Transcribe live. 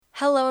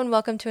Hello and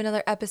welcome to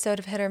another episode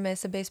of Hit or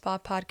Miss, a baseball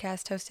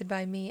podcast hosted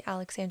by me,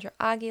 Alexandra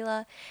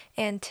Aguila.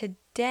 And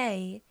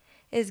today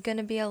is going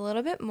to be a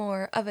little bit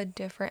more of a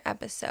different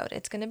episode.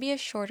 It's going to be a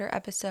shorter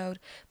episode,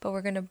 but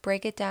we're going to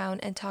break it down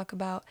and talk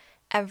about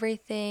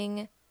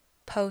everything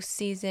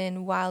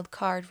postseason wild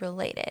card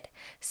related.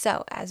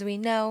 So, as we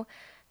know,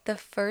 the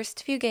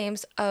first few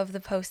games of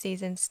the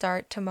postseason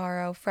start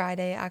tomorrow,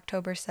 Friday,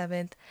 October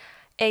 7th,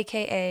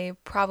 aka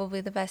probably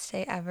the best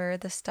day ever,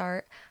 the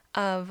start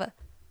of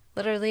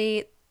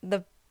literally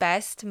the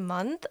best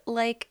month.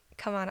 Like,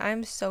 come on,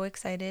 I'm so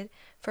excited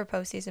for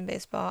postseason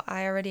baseball.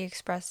 I already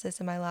expressed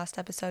this in my last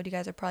episode. You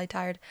guys are probably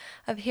tired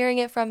of hearing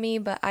it from me,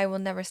 but I will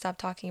never stop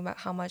talking about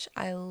how much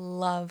I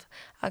love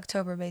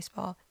October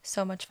baseball.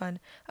 So much fun.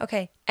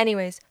 Okay,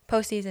 anyways,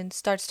 postseason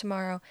starts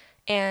tomorrow,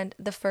 and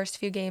the first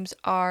few games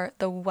are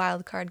the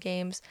wild card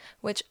games,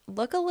 which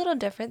look a little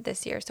different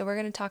this year. So we're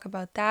going to talk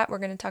about that. We're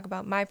going to talk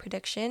about my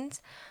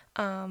predictions.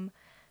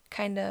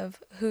 Kind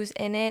of who's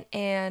in it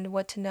and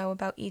what to know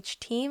about each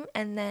team.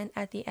 And then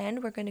at the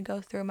end, we're going to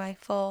go through my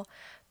full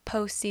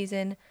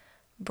postseason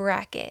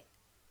bracket.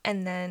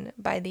 And then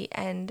by the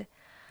end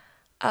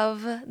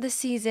of the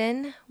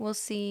season, we'll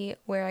see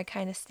where I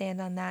kind of stand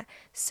on that.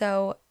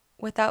 So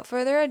without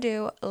further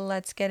ado,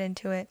 let's get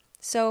into it.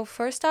 So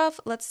first off,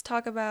 let's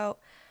talk about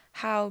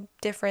how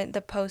different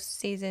the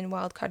postseason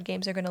wildcard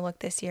games are going to look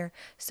this year.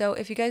 So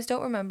if you guys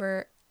don't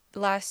remember,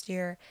 last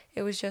year,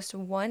 it was just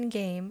one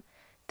game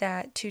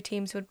that two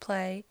teams would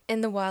play in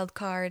the wild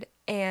card,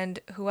 and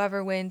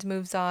whoever wins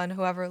moves on,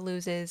 whoever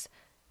loses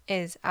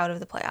is out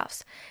of the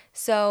playoffs.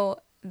 So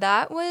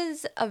that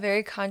was a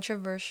very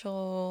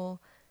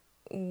controversial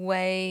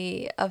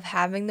way of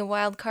having the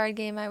wild card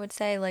game, I would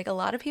say. Like, a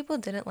lot of people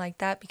didn't like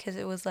that because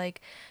it was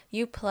like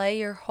you play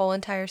your whole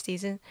entire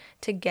season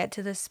to get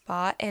to the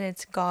spot and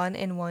it's gone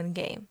in one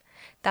game.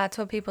 That's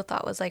what people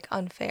thought was like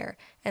unfair,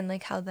 and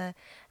like how the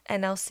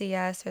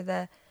NLCS or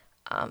the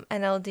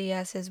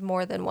NLDS is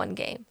more than one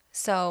game.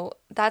 So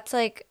that's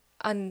like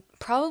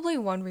probably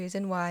one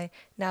reason why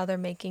now they're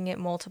making it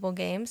multiple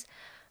games.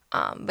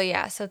 But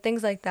yeah, so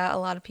things like that, a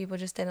lot of people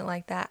just didn't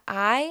like that.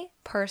 I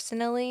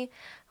personally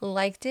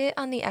liked it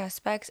on the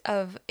aspects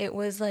of it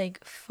was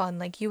like fun.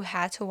 Like, you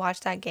had to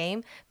watch that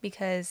game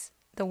because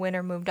the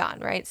winner moved on,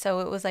 right? So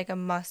it was like a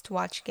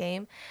must-watch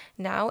game.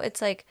 Now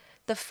it's like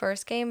the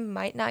first game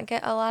might not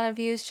get a lot of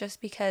views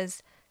just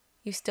because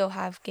you still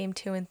have game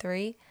 2 and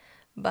 3,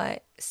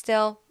 but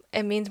still,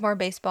 it means more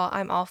baseball.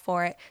 I'm all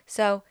for it.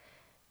 So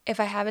if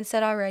I haven't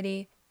said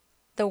already,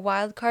 the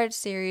wild card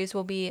series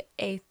will be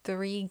a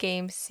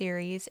 3-game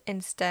series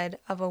instead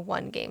of a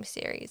 1-game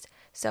series.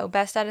 So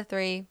best out of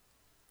 3,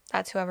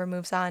 that's whoever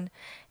moves on.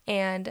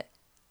 And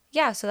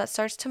yeah, so that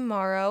starts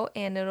tomorrow,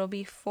 and it'll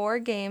be 4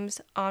 games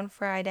on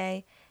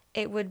Friday.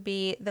 It would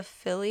be the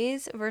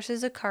Phillies versus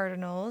the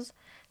Cardinals,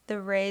 the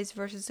Rays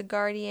versus the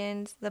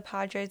Guardians, the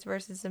Padres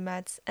versus the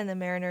Mets, and the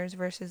Mariners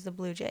versus the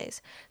Blue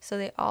Jays. So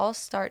they all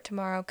start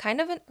tomorrow,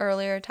 kind of in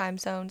earlier time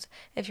zones.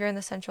 If you're in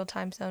the central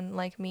time zone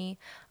like me,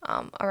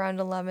 around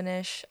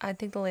 11ish. I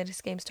think the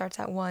latest game starts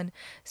at 1.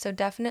 So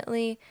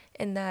definitely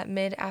in that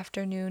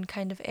mid-afternoon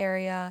kind of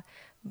area.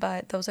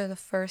 But those are the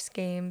first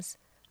games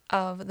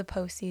of the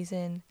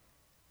postseason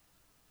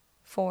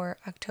for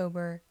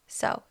October.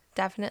 So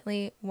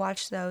definitely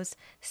watch those.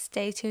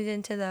 Stay tuned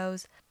into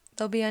those.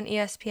 They'll be on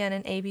ESPN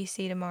and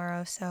ABC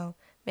tomorrow, so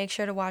make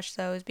sure to watch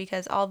those,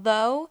 because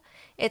although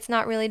it's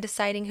not really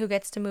deciding who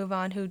gets to move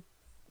on, who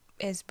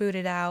is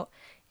booted out,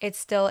 it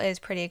still is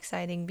pretty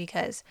exciting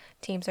because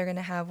teams are going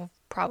to have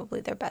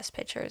probably their best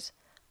pitchers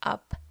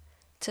up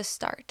to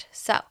start.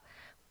 So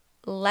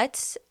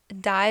let's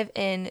dive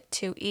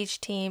into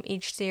each team,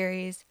 each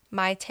series,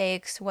 my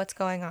takes, what's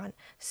going on.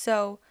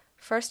 So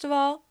first of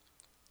all,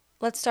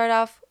 let's start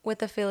off with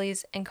the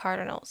Phillies and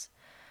Cardinals.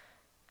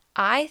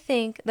 I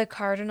think the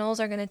Cardinals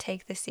are going to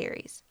take the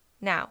series.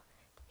 Now,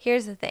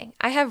 here's the thing.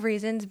 I have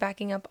reasons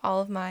backing up all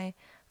of my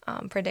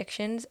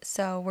predictions,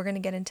 so we're going to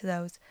get into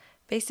those.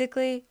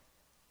 Basically,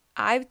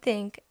 I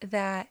think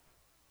that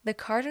the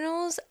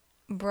Cardinals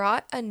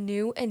brought a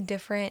new and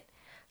different,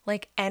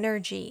 like,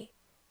 energy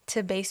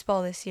to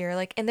baseball this year,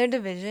 like in their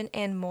division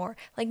and more.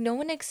 Like, no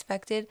one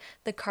expected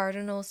the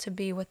Cardinals to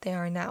be what they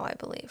are now, I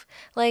believe.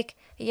 Like,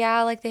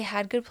 yeah, like they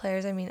had good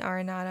players. I mean,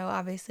 Arenado,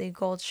 obviously,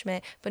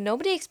 Goldschmidt, but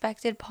nobody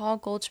expected Paul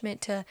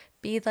Goldschmidt to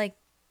be like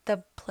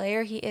the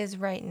player he is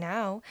right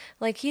now.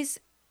 Like, he's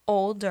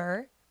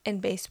older in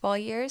baseball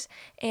years,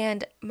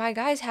 and my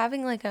guy's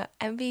having like a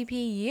MVP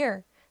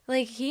year.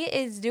 Like, he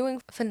is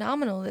doing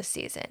phenomenal this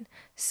season.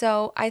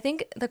 So I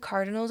think the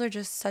Cardinals are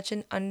just such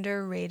an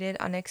underrated,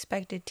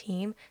 unexpected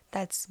team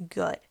that's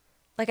good.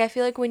 Like, I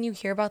feel like when you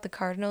hear about the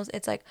Cardinals,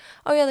 it's like,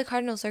 oh yeah, the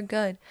Cardinals are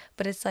good.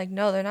 But it's like,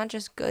 no, they're not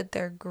just good,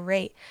 they're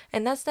great.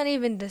 And that's not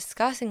even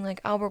discussing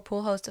like Albert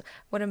Pujols,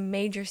 what a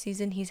major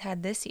season he's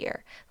had this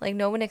year. Like,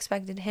 no one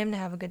expected him to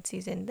have a good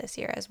season this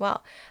year as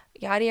well.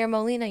 Yadier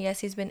Molina, yes,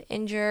 he's been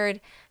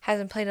injured,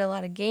 hasn't played a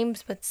lot of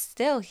games, but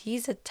still,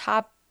 he's a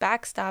top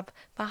backstop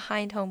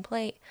behind home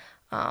plate.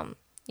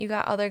 You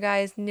got other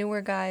guys,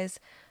 newer guys,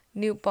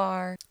 Newt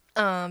Barr,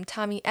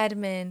 Tommy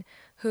Edman,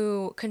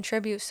 who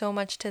contribute so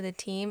much to the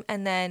team.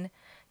 And then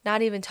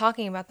not even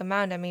talking about the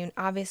mound. I mean,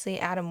 obviously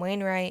Adam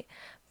Wainwright,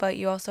 but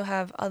you also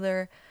have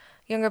other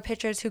younger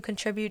pitchers who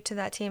contribute to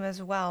that team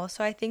as well.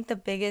 So I think the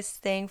biggest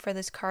thing for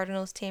this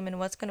Cardinals team and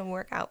what's going to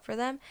work out for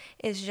them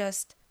is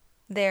just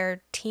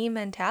their team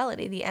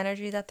mentality, the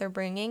energy that they're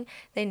bringing.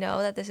 They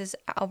know that this is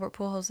Albert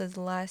Pujols'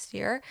 last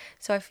year,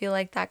 so I feel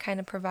like that kind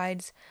of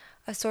provides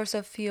a source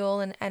of fuel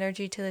and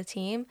energy to the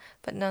team.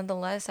 But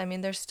nonetheless, I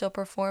mean, they're still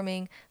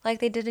performing like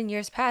they did in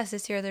years past.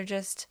 This year, they're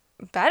just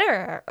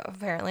better,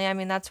 apparently. I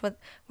mean, that's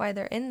why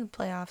they're in the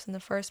playoffs in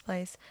the first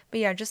place. But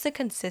yeah, just the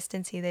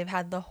consistency they've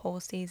had the whole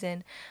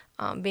season,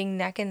 being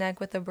neck and neck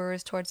with the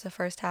Brewers towards the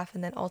first half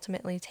and then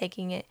ultimately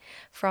taking it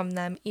from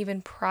them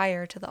even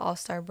prior to the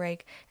All-Star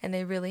break. And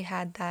they really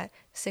had that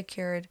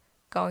secured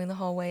going the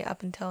whole way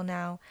up until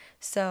now.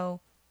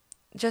 So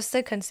just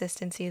the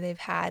consistency they've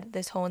had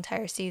this whole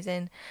entire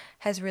season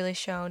has really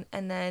shown.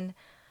 And then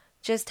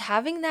just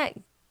having that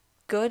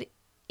good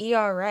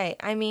ERA.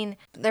 I mean,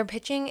 their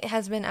pitching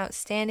has been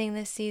outstanding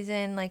this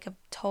season, like a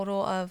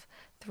total of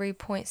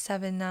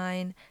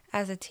 3.79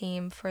 as a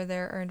team for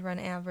their earned run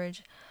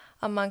average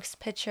amongst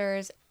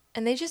pitchers.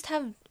 And they just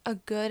have a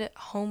good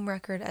home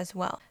record as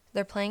well.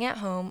 They're playing at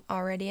home,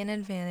 already an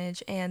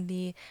advantage, and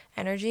the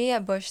energy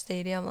at Busch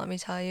Stadium, let me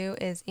tell you,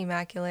 is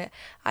immaculate.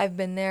 I've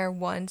been there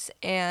once,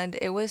 and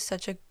it was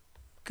such a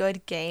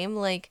good game.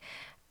 Like,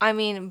 I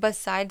mean,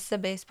 besides the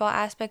baseball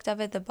aspect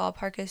of it, the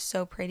ballpark is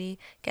so pretty.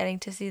 Getting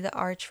to see the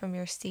arch from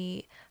your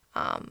seat,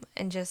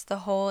 and just the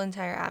whole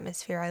entire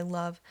atmosphere I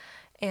love.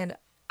 And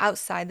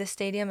outside the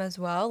stadium as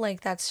well, like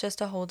that's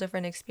just a whole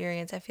different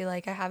experience. I feel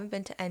like I haven't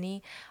been to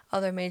any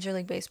other Major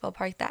League Baseball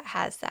park that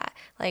has that.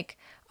 Like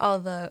all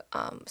the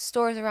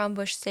stores around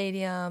Busch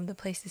Stadium, the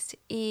places to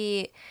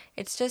eat.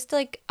 It's just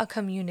like a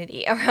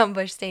community around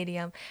Busch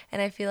Stadium.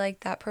 And I feel like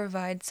that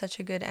provides such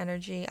a good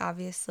energy.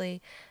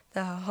 Obviously,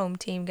 the home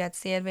team gets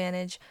the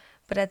advantage.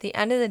 But at the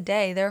end of the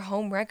day, their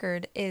home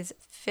record is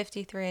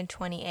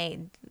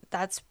 53-28.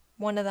 That's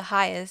one of the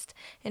highest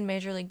in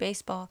Major League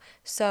Baseball.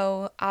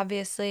 So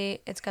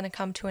obviously, it's going to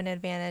come to an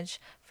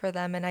advantage for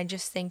them. And I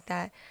just think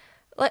that,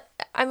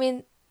 I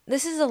mean,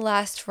 this is the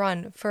last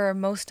run for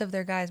most of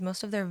their guys,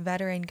 most of their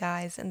veteran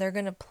guys, and they're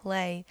going to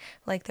play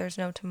like there's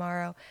no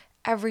tomorrow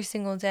every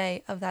single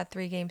day of that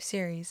 3-game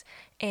series.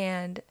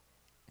 And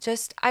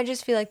I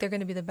just feel like they're going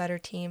to be the better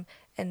team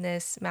in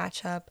this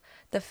matchup.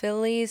 The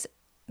Phillies,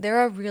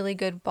 they're a really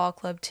good ball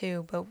club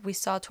too, but we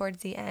saw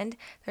towards the end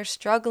they're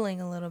struggling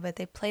a little bit.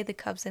 They played the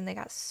Cubs and they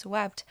got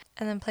swept,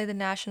 and then played the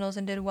Nationals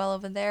and did well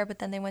over there, but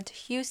then they went to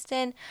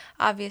Houston,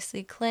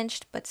 obviously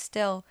clinched, but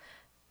still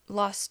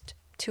lost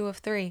 2 of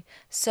 3.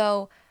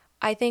 So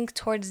I think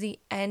towards the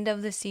end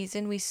of the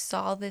season we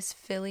saw this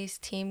Phillies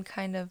team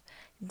kind of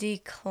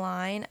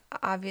decline,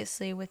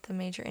 obviously with the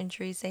major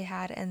injuries they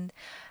had, and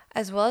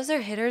as well as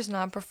their hitters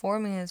not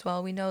performing as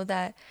well. We know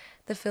that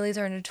the Phillies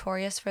are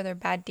notorious for their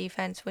bad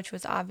defense, which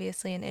was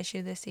obviously an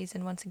issue this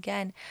season once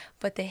again.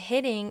 But the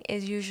hitting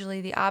is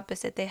usually the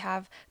opposite. They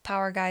have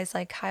power guys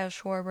like Kyle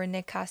Schwarber,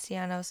 Nick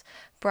Castellanos,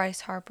 Bryce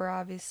Harper,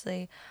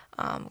 obviously,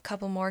 a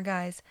couple more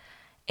guys.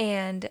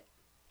 And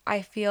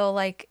I feel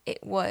like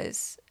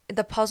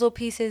the puzzle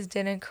pieces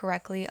didn't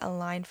correctly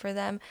align for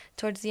them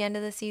towards the end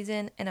of the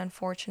season, and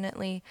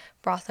unfortunately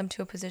brought them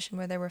to a position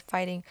where they were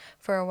fighting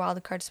for a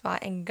wild card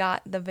spot and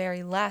got the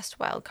very last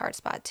wild card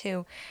spot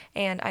too.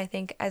 And I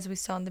think, as we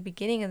saw in the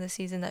beginning of the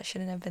season, that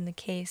shouldn't have been the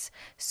case.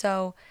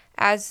 So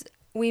as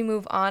we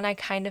move on, I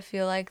kind of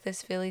feel like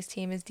this Phillies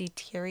team is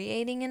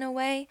deteriorating in a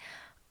way.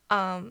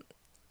 And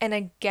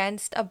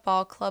against a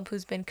ball club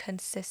who's been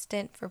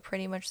consistent for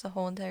pretty much the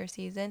whole entire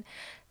season,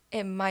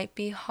 it might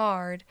be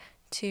hard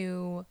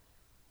to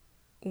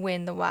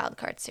win the wild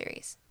card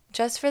series.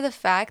 Just for the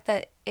fact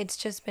that it's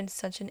just been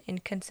such an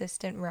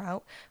inconsistent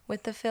route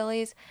with the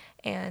Phillies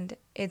and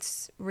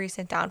its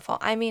recent downfall.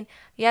 I mean,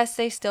 yes,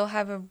 they still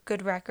have a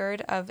good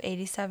record of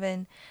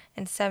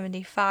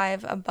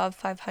 87-75, above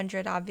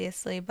 500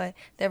 obviously, but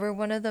they were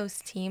one of those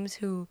teams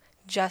who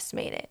just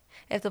made it.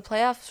 If the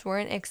playoffs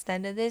weren't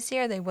extended this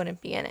year, they wouldn't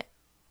be in it.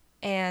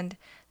 And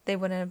they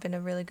wouldn't have been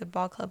a really good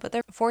ball club. But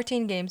they're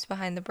 14 games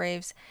behind the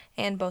Braves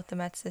and both the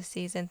Mets this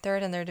season,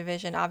 third in their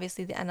division.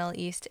 Obviously, the NL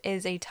East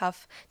is a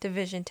tough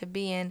division to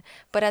be in.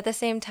 But at the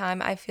same time,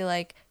 I feel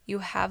like you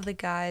have the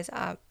guys,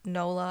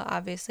 Nola,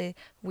 obviously,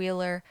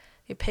 Wheeler.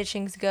 Your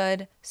pitching's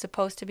good,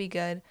 supposed to be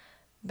good.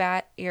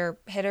 Your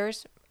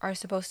hitters are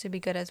supposed to be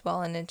good as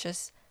well, and it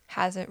just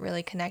hasn't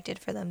really connected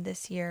for them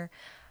this year.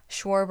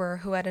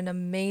 Schwarber, who had an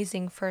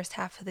amazing first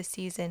half of the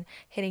season,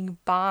 hitting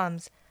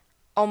bombs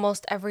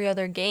almost every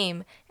other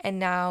game, and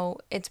now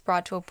it's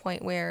brought to a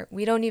point where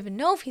we don't even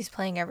know if he's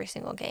playing every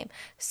single game.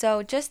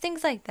 So just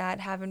things like that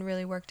haven't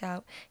really worked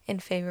out in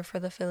favor for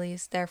the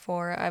Phillies.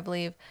 Therefore, I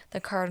believe the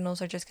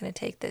Cardinals are just going to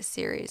take this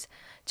series,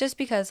 just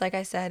because, like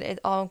I said, it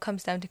all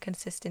comes down to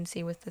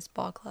consistency with this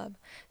ball club.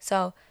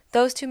 So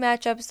those two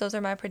matchups, those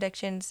are my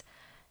predictions.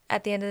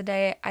 at the end of the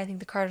day, I think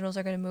the Cardinals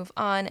are going to move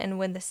on and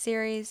win the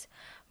series.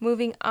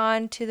 Moving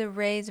on to the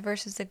Rays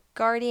versus the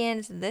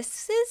Guardians.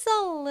 This is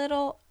a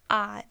little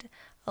odd,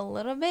 a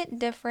little bit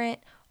different,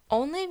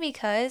 only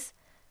because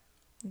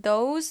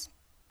those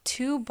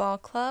two ball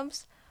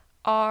clubs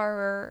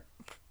are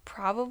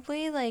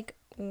probably like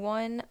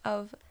one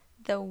of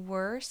the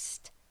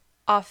worst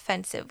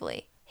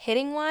offensively.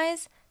 Hitting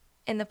wise,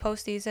 in the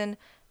postseason,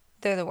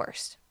 they're the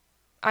worst.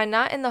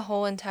 Not in the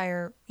whole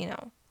entire,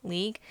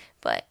 league,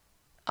 but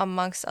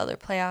amongst other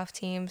playoff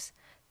teams,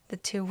 the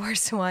two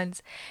worst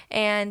ones.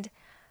 And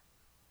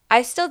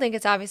I still think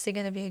it's obviously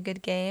going to be a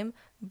good game,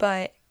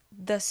 but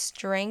the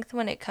strength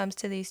when it comes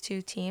to these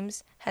two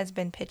teams has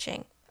been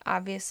pitching.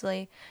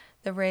 Obviously,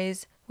 the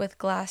Rays with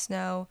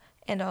Glasnow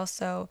and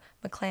also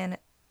McClanahan,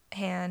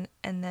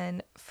 and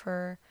then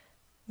for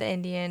the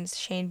Indians,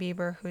 Shane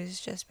Bieber, who's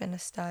just been a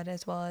stud,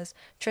 as well as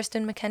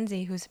Tristan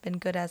McKenzie, who's been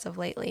good as of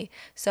lately.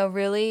 So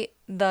really,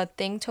 the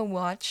thing to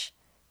watch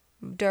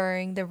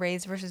during the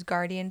Rays versus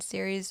Guardians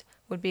series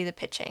would be the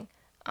pitching,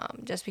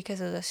 just because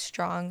of the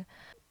strong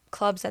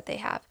clubs that they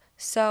have.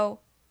 So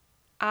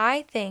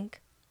I think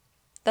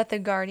that the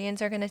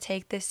Guardians are going to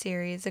take this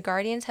series. The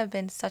Guardians have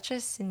been such a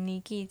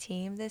sneaky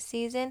team this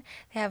season.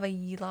 They have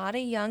a lot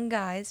of young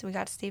guys. We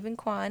got Stephen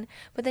Kwan,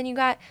 but then you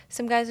got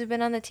some guys who've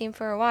been on the team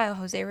for a while,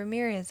 Jose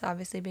Ramirez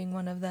obviously being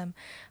one of them.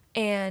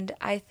 And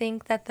I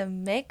think that the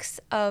mix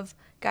of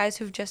guys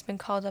who've just been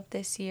called up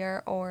this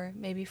year, or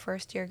maybe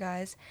first-year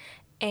guys,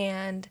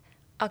 and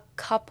by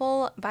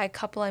a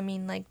couple I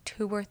mean like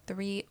 2 or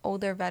 3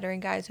 older veteran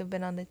guys who've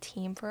been on the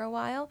team for a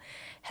while,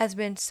 has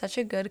been such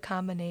a good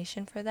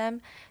combination for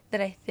them that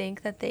I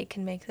think that they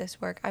can make this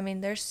work. I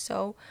mean, they're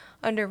so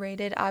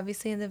underrated.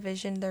 Obviously in the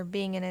division they're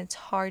being in, it's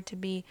hard to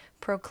be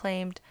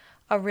proclaimed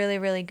a really,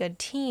 really good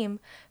team,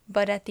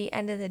 but at the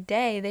end of the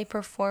day, they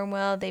perform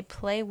well, they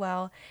play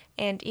well,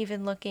 and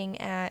even looking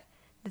at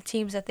the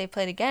teams that they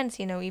played against,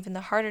 even the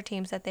harder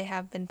teams that they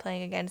have been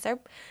playing against,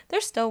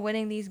 they're still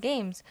winning these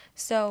games.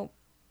 So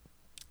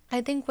I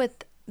think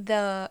with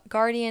the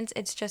Guardians,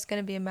 it's just going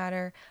to be a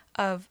matter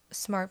of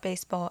smart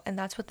baseball, and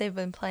that's what they've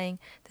been playing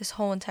this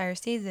whole entire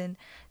season.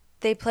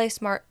 They play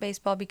smart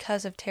baseball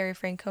because of Terry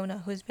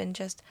Francona, who's been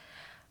just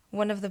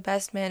one of the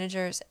best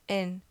managers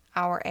in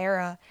our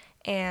era,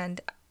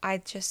 and I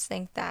just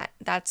think that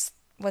that's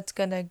what's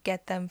going to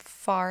get them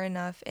far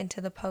enough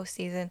into the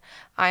postseason.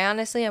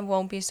 I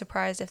won't be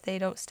surprised if they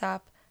don't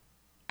stop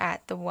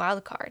at the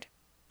wild card.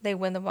 They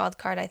win the wild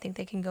card, I think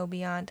they can go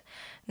beyond.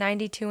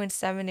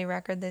 92-70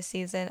 record this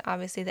season.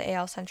 Obviously, the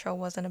AL Central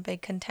wasn't a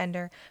big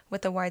contender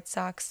with the White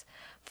Sox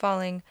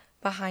falling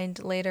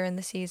behind later in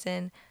the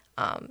season.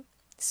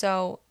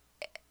 So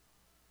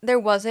there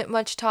wasn't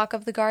much talk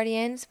of the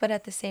Guardians, but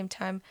at the same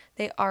time,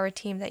 they are a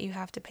team that you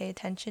have to pay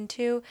attention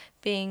to,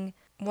 being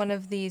one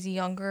of these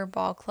younger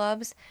ball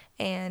clubs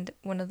and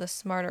one of the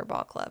smarter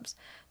ball clubs.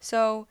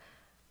 So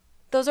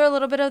those are a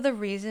little bit of the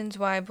reasons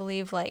why I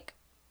believe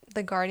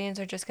the Guardians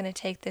are just going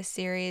to take this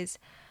series.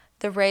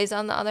 The Rays,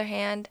 on the other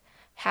hand,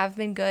 have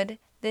been good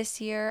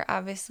this year.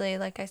 Obviously,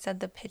 like I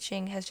said, the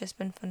pitching has just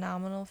been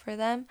phenomenal for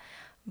them.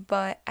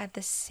 But at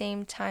the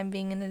same time,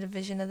 being in a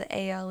division of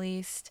the AL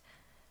East,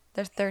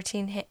 they're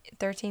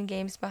 13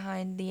 games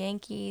behind the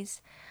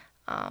Yankees.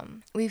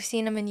 We've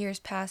seen them in years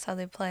past how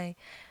they play.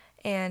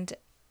 And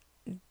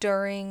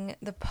during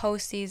the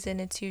postseason,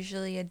 it's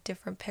usually a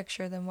different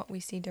picture than what we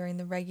see during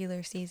the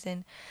regular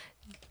season.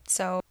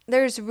 So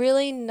there's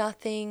really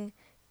nothing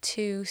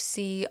to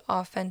see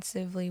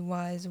offensively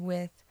wise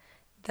with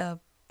the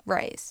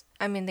Rays.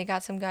 I mean, they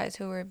got some guys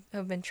who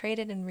have been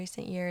traded in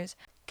recent years.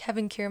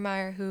 Kevin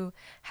Kiermaier, who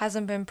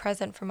hasn't been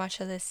present for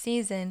much of this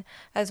season,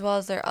 as well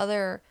as their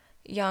other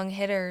young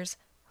hitters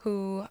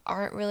who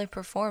aren't really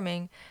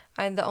performing.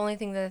 And the only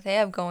thing that they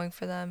have going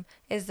for them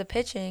is the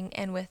pitching.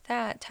 And with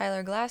that,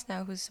 Tyler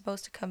Glasnow, who's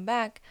supposed to come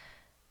back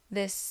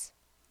this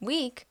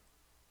week,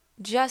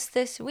 just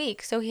this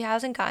week. So he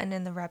hasn't gotten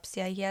in the reps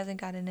yet. He hasn't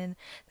gotten in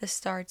the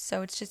starts.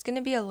 So it's just going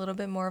to be a little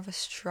bit more of a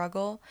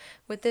struggle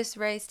with this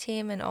Rays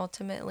team. And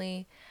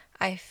ultimately,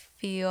 I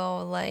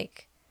feel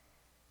like,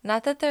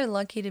 not that they're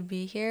lucky to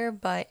be here,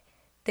 but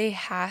they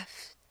have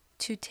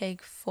to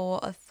take full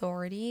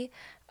authority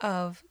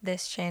of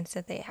this chance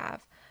that they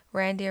have.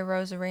 Randy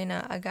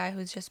Arozarena, a guy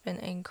who's just been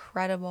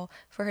incredible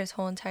for his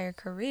whole entire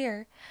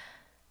career,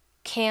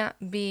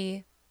 can't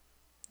be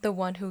the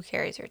one who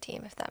carries your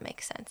team, if that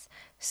makes sense.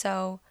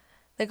 So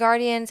the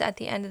Guardians, at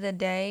the end of the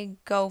day,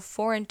 go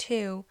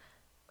 4-2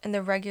 in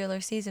the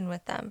regular season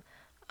with them.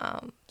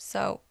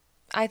 So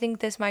I think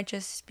this might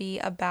just be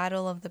a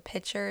battle of the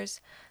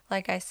pitchers.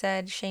 Like I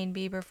said, Shane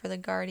Bieber for the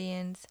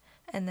Guardians,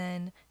 and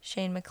then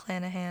Shane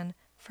McClanahan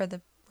for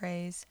the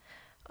Rays.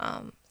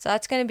 So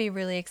that's going to be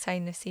really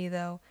exciting to see,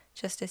 though,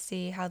 just to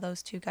see how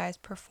those two guys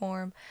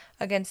perform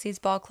against these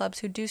ball clubs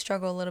who do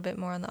struggle a little bit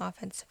more on the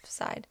offensive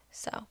side.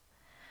 So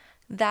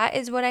that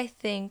is what I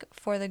think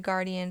for the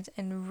Guardians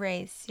and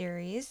Rays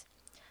series.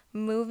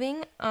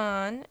 Moving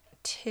on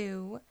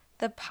to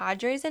the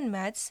Padres and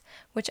Mets,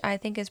 which I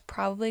think is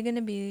probably going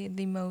to be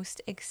the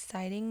most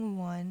exciting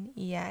one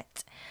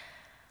yet.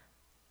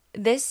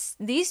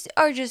 These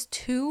are just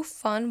two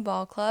fun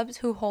ball clubs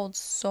who hold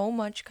so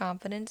much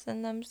confidence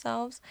in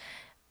themselves,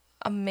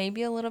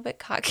 maybe a little bit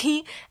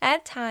cocky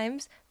at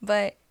times,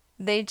 but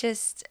they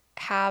just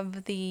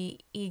have the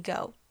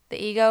ego.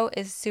 The ego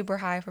is super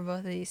high for both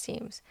of these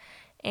teams,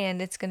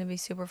 and it's going to be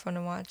super fun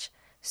to watch.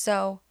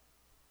 So,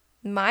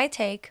 my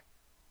take,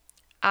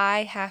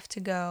 I have to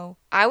go.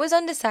 I was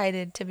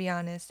undecided, to be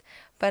honest,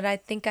 but I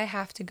think I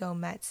have to go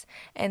Mets.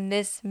 And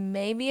this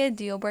may be a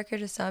deal breaker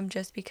to some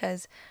just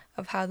because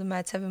of how the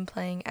Mets have been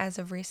playing as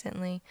of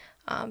recently,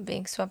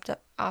 being swept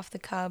up off the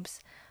Cubs,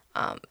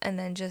 and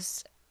then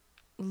just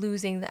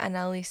losing the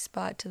NL East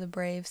spot to the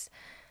Braves.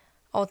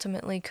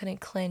 Ultimately couldn't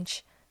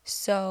clinch.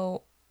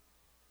 So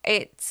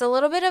it's a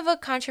little bit of a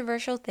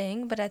controversial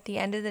thing, but at the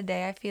end of the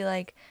day, I feel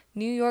like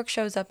New York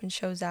shows up and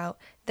shows out.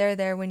 They're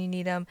there when you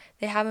need them.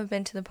 They haven't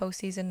been to the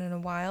postseason in a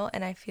while,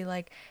 and I feel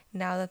like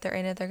now that they're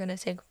in it, they're going to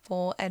take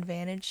full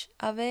advantage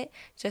of it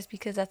just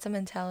because that's a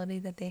mentality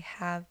that they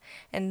have,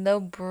 and they'll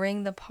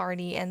bring the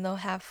party and they'll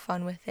have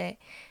fun with it.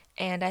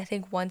 And I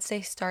think once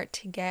they start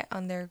to get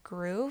on their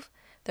groove,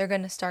 they're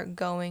going to start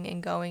going,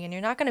 and you're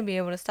not going to be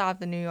able to stop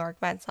the New York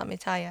Mets, let me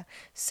tell you.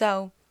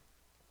 So,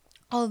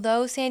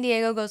 although San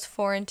Diego goes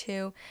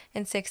 4-2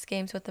 in 6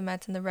 games with the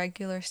Mets in the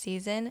regular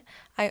season,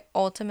 I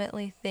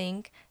ultimately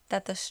think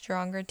that the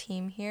stronger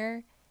team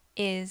here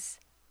is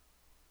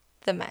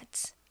the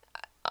Mets.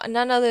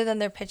 None other than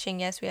their pitching.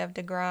 Yes, we have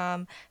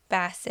DeGrom,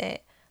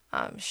 Bassett,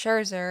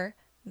 Scherzer,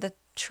 the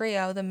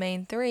trio, the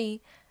main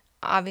three,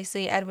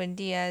 obviously Edwin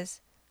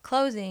Diaz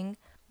closing,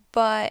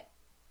 but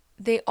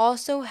they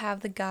also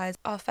have the guys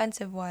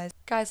offensive-wise.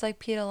 Guys like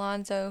Pete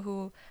Alonso,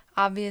 who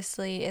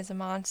obviously is a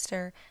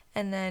monster,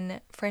 and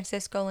then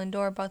Francisco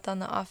Lindor, both on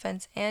the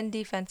offense and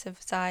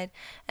defensive side.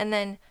 And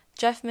then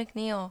Jeff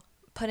McNeil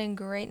putting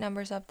great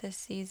numbers up this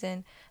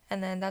season.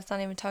 And then that's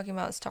not even talking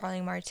about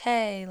Starling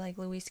Marte, like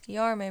Luis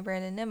Guillorme,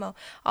 Brandon Nimmo.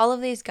 All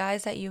of these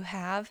guys that you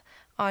have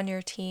on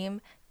your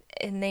team,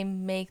 and they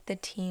make the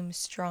team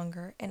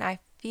stronger. And I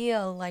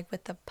feel like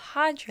with the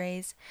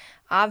Padres,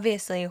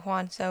 obviously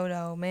Juan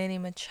Soto, Manny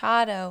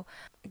Machado,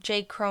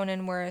 Jake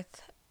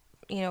Cronenworth,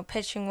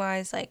 pitching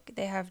wise, like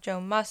they have Joe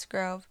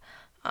Musgrove,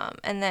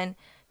 and then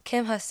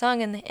Kim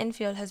Ha-sung in the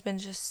infield has been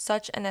just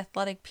such an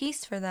athletic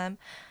piece for them.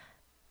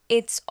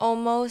 It's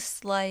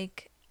almost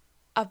like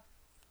a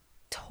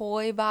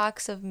toy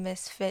box of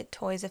misfit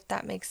toys, if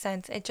that makes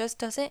sense. It just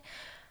doesn't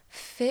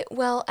fit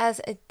well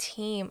as a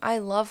team. I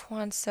love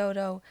Juan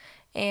Soto,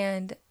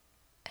 and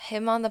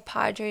him on the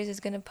Padres is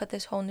going to put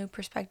this whole new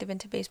perspective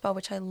into baseball,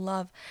 which I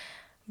love.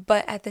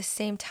 But at the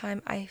same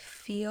time, I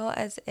feel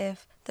as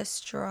if the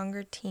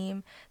stronger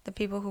team, the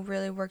people who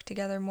really work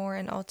together more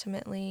and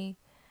ultimately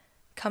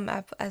come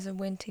up as a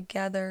win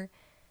together,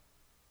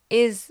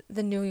 is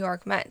the New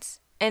York Mets.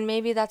 And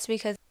maybe that's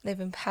because they've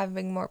been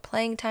having more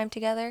playing time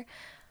together.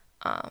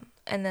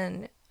 And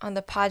then on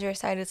the Padres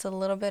side, it's a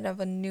little bit of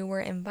a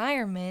newer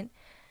environment,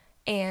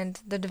 and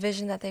the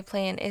division that they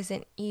play in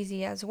isn't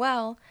easy as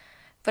well.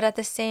 But at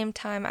the same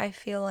time, I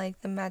feel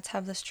like the Mets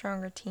have the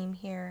stronger team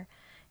here,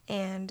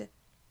 and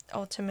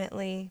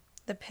ultimately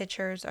the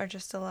pitchers are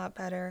just a lot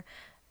better.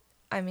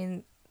 I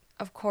mean,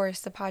 of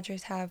course, the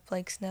Padres have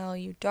Blake Snell,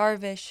 Yu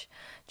Darvish,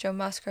 Joe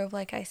Musgrove,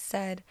 like I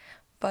said,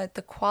 but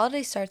the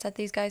quality starts that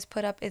these guys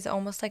put up is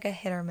almost like a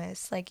hit or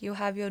miss. Like, you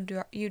have Yu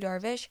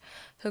Darvish,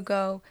 who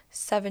go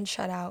 7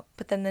 shutout,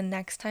 but then the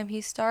next time he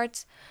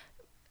starts,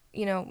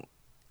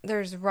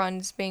 there's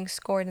runs being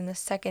scored in the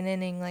second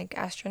inning, like,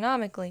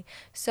 astronomically.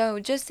 So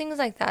just things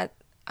like that.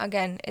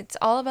 Again, it's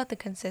all about the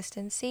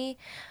consistency.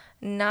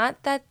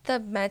 Not that the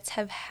Mets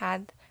have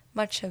had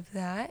much of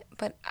that,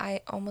 but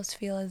I almost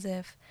feel as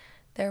if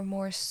they're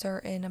more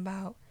certain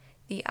about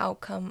the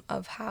outcome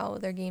of how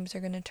their games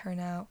are going to turn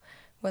out,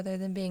 rather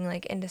than being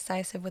like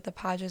indecisive with the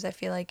Padres. I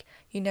feel like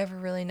you never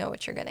really know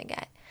what you're going to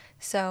get.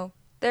 So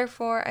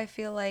therefore, I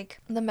feel like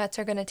the Mets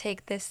are going to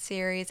take this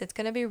series. It's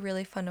going to be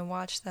really fun to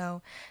watch,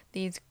 though.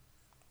 These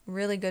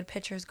really good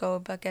pitchers go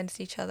up against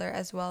each other,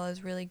 as well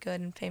as really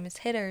good and famous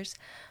hitters.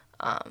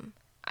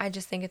 I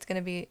just think it's going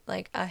to be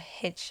like a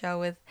hit show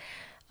with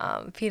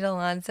Pete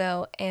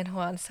Alonso and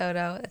Juan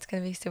Soto. It's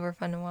going to be super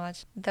fun to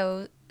watch.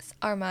 Those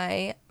are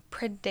my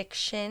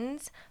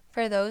predictions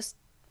for those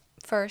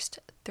first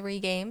 3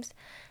 games.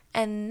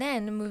 And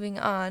then moving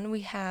on,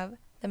 we have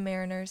the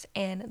Mariners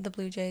and the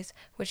Blue Jays,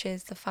 which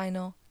is the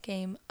final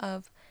game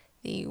of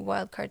the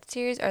wild card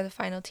series, or the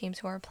final teams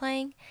who are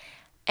playing.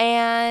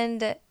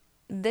 And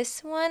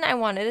this one I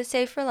wanted to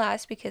save for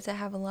last because I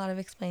have a lot of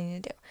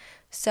explaining to do.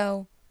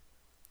 So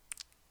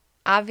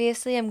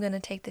obviously I'm going to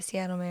take the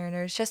Seattle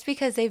Mariners just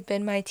because they've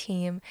been my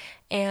team,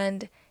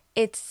 and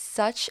it's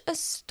such a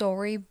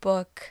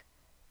storybook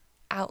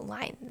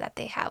outline that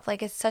they have.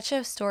 Like, it's such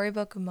a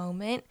storybook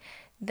moment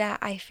that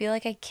I feel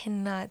like I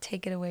cannot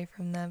take it away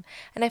from them.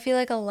 And I feel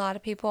like a lot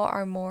of people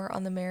are more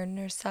on the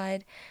Mariners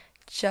side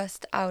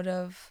just out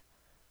of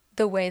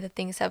the way that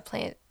things have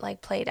played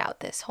out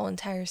this whole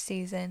entire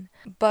season.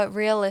 But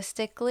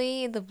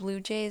realistically, the Blue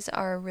Jays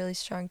are a really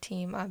strong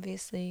team,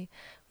 obviously,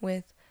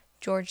 with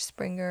George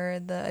Springer,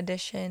 the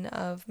addition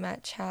of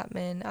Matt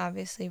Chapman,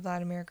 obviously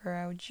Vladimir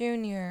Guerrero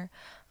Jr.,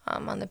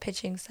 on the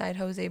pitching side,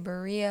 Jose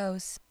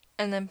Barrios,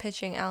 and then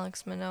pitching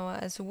Alex Manoah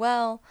as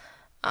well.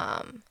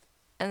 And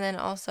then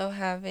also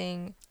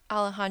having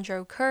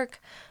Alejandro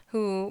Kirk,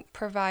 who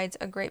provides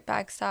a great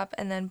backstop,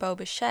 and then Bo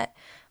Bichette,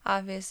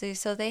 obviously.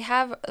 So they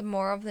have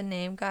more of the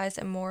name guys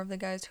and more of the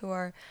guys who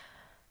are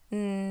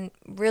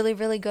really,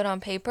 really good on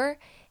paper.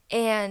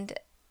 And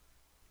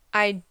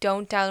I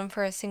don't doubt them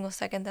for a single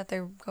second that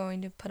they're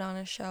going to put on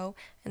a show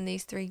in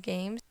these 3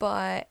 games.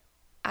 But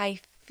I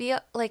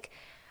feel like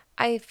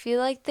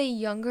the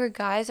younger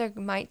guys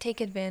might take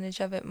advantage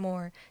of it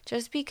more,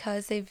 just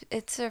because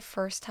it's their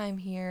first time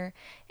here,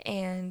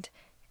 and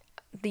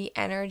the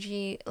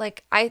energy,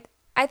 like I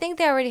think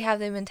they already have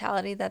the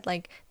mentality that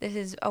like this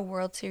is a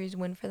World Series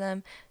win for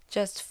them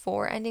just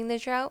for ending the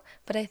drought,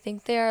 but I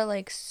think they are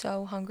like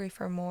so hungry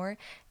for more,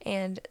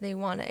 and they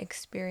want to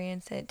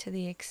experience it to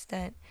the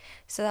extent.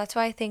 So that's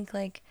why I think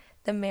like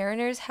the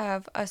Mariners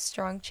have a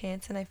strong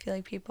chance, and I feel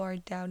like people are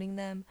doubting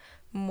them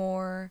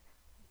more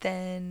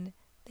than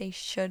they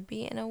should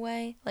be in a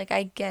way. Like,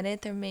 I get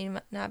it, there may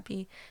not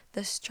be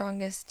the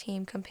strongest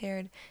team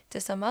compared to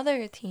some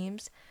other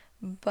teams,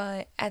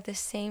 but at the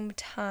same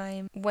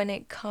time, when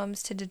it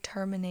comes to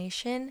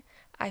determination,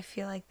 I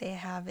feel like they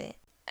have it.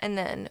 And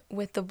then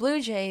with the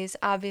Blue Jays,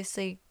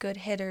 obviously good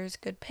hitters,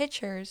 good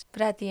pitchers,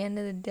 but at the end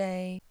of the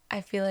day,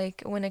 I feel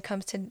like when it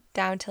comes to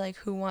down to like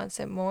who wants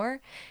it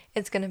more,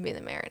 it's going to be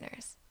the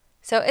Mariners.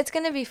 So it's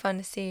going to be fun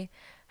to see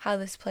how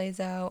this plays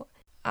out.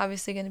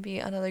 Obviously going to be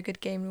another good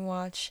game to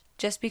watch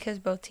just because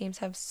both teams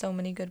have so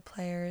many good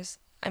players.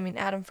 I mean,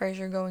 Adam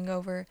Frazier going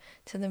over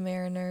to the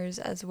Mariners,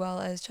 as well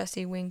as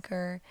Jesse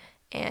Winker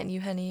and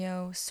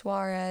Eugenio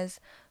Suarez,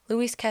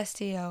 Luis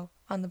Castillo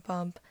on the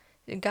bump.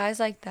 Guys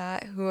like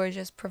that who are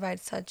just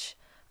provide such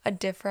a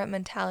different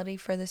mentality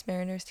for this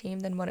Mariners team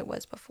than what it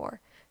was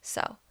before.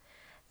 So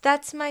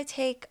that's my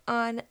take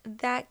on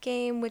that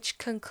game, which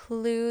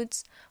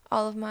concludes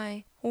all of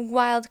my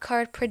wild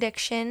card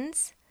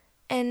predictions.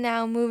 And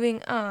now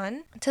moving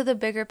on to the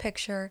bigger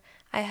picture,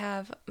 I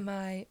have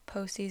my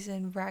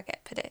postseason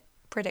bracket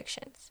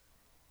predictions.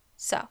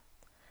 So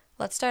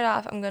let's start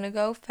off. I'm going to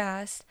go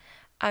fast.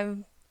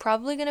 I'm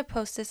probably going to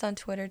post this on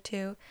Twitter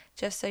too,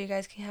 just so you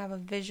guys can have a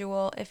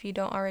visual. If you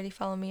don't already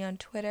follow me on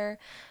Twitter,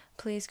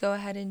 please go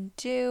ahead and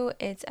do.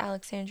 It's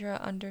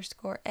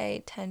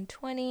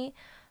Alexandra_A1020.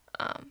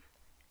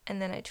 And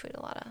then I tweet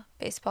a lot of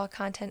baseball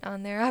content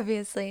on there,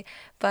 obviously,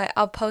 but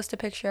I'll post a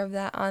picture of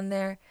that on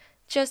there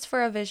just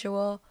for a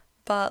visual.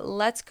 But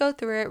let's go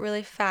through it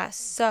really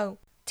fast. So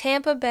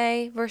Tampa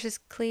Bay versus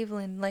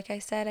Cleveland. Like I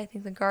said, I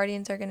think the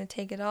Guardians are going to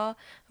take it all.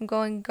 I'm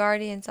going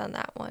Guardians on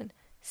that one.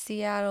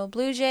 Seattle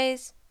Blue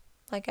Jays,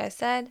 like I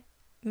said,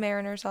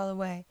 Mariners all the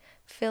way.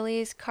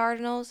 Phillies,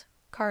 Cardinals,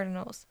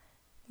 Cardinals.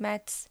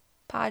 Mets,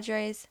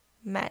 Padres,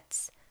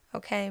 Mets.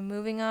 Okay,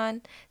 moving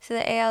on to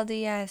the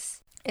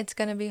ALDS. It's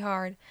going to be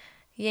hard.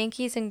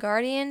 Yankees and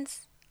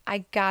Guardians,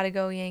 I gotta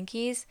go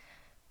Yankees.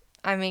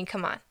 I mean,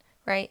 come on,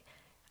 right?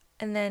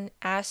 And then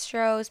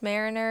Astros,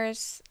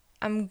 Mariners.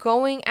 I'm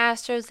going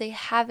Astros. They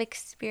have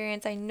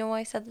experience. I know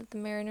I said that the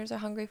Mariners are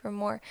hungry for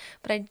more,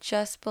 but I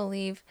just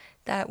believe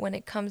that when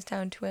it comes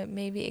down to it,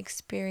 maybe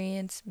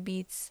experience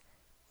beats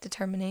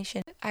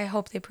determination. I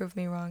hope they prove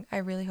me wrong. I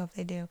really hope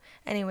they do.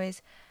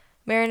 Anyways,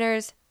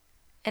 Mariners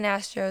and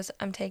Astros.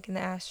 I'm taking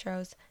the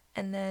Astros.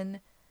 And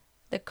then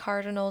the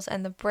Cardinals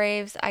and the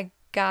Braves. I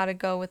gotta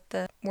go with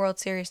the World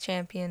Series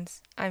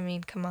champions. I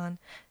mean, come on.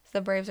 The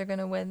Braves are going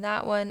to win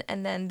that one.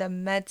 And then the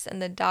Mets and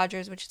the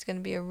Dodgers, which is going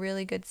to be a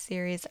really good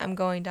series. I'm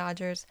going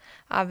Dodgers.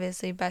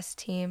 Obviously, best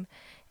team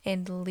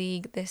in the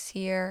league this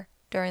year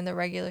during the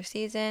regular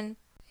season.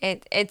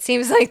 It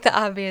seems like the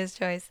obvious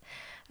choice.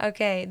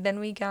 Okay, then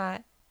we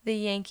got the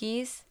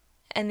Yankees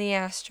and the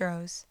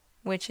Astros,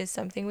 which is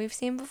something we've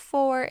seen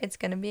before. It's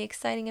going to be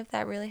exciting if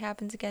that really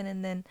happens again.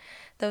 And then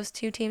those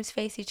two teams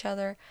face each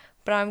other.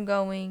 But I'm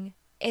going,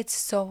 it's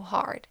so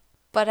hard.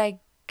 But I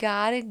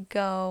gotta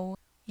go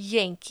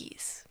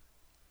Yankees,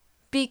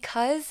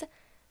 because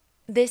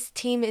this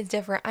team is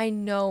different. I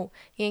know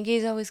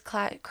Yankees always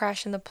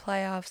crash in the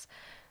playoffs,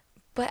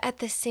 but at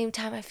the same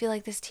time, I feel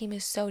like this team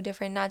is so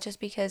different, not just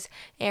because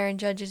Aaron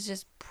Judge is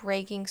just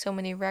breaking so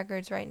many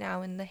records right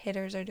now and the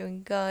hitters are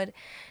doing good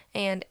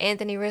and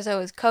Anthony Rizzo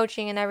is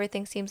coaching and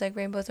everything seems like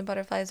rainbows and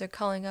butterflies. They're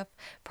calling up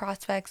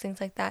prospects, things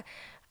like that.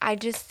 I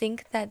just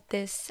think that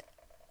this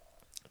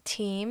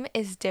team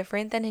is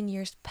different than in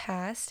years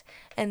past,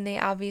 and they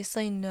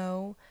obviously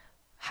know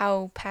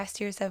how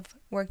past years have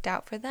worked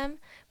out for them,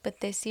 but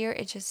this year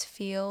it just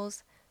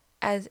feels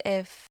as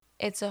if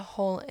it's a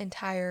whole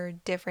entire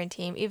different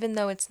team, even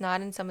though it's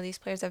not, and some of these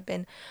players have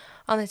been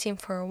on the team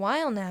for a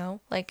while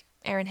now, like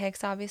Aaron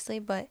Hicks obviously,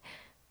 but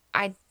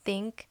I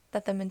think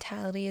that the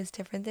mentality is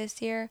different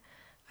this year.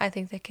 I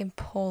think they can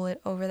pull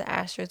it over the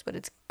Astros, but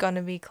it's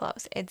gonna be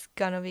close. It's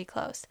gonna be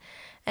close.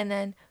 And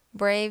then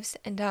Braves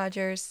and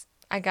Dodgers.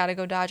 I gotta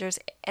go Dodgers.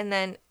 And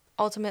then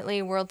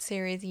ultimately World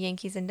Series,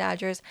 Yankees and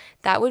Dodgers.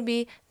 That would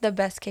be the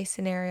best case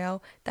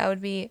scenario. That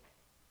would be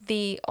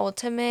the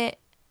ultimate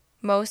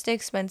most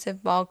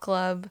expensive ball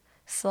club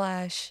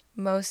slash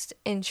most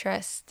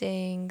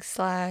interesting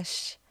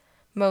slash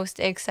most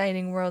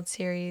exciting World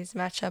Series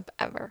matchup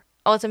ever.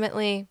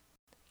 Ultimately,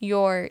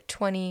 your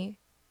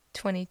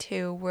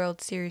 2022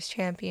 World Series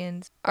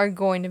champions are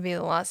going to be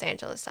the Los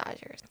Angeles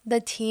Dodgers. The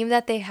team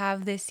that they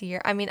have this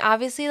year, I mean,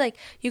 obviously, like,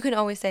 you can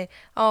always say,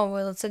 oh,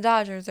 well, it's the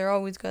Dodgers. They're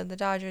always good. The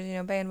Dodgers,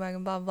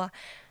 bandwagon, blah, blah, blah.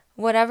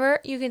 Whatever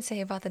you can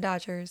say about the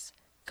Dodgers,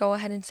 go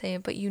ahead and say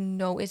it, but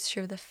it's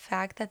true. The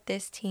fact that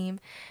this team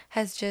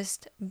has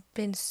just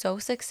been so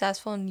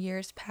successful in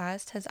years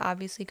past has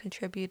obviously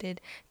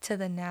contributed to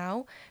the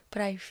now,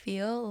 but I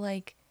feel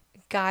like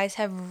guys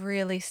have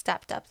really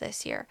stepped up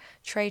this year.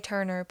 Trey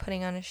Turner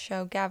putting on a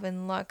show,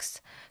 Gavin Lux,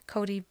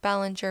 Cody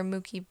Bellinger,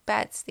 Mookie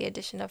Betts, the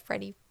addition of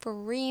Freddie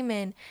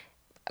Freeman,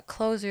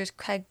 closers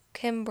Craig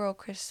Kimbrell,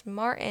 Chris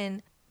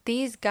Martin.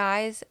 These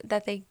guys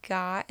that they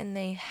got and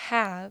they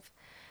have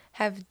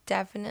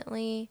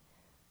definitely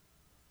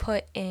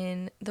put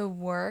in the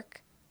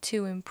work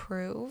to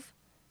improve.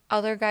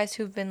 Other guys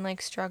who've been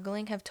like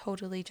struggling have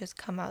totally just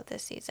come out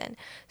this season.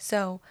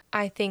 So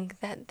I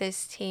think that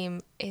this team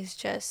is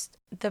just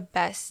the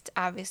best,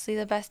 obviously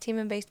the best team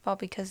in baseball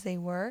because they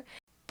were,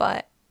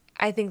 but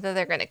I think that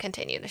they're going to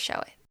continue to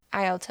show it.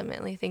 I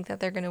ultimately think that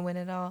they're going to win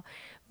it all,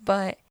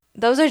 but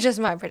those are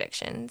just my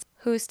predictions.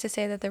 Who's to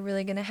say that they're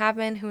really going to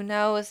happen? Who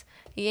knows?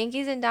 The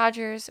Yankees and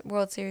Dodgers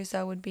World Series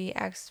though would be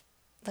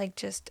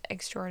just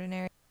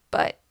extraordinary.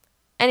 But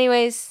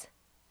anyways,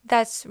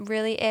 that's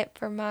really it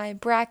for my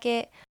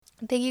bracket.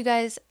 Thank you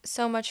guys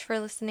so much for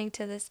listening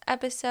to this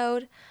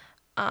episode.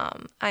 I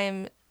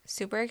am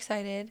super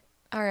excited.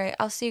 All right,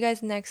 I'll see you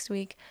guys next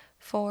week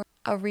for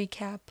a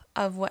recap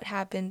of what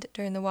happened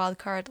during the wild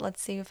card.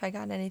 Let's see if I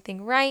got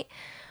anything right,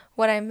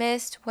 what I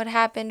missed, what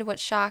happened, what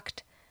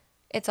shocked.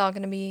 It's all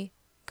going to be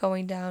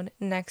going down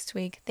next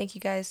week. Thank you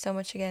guys so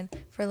much again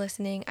for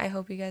listening. I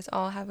hope you guys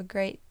all have a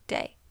great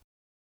day.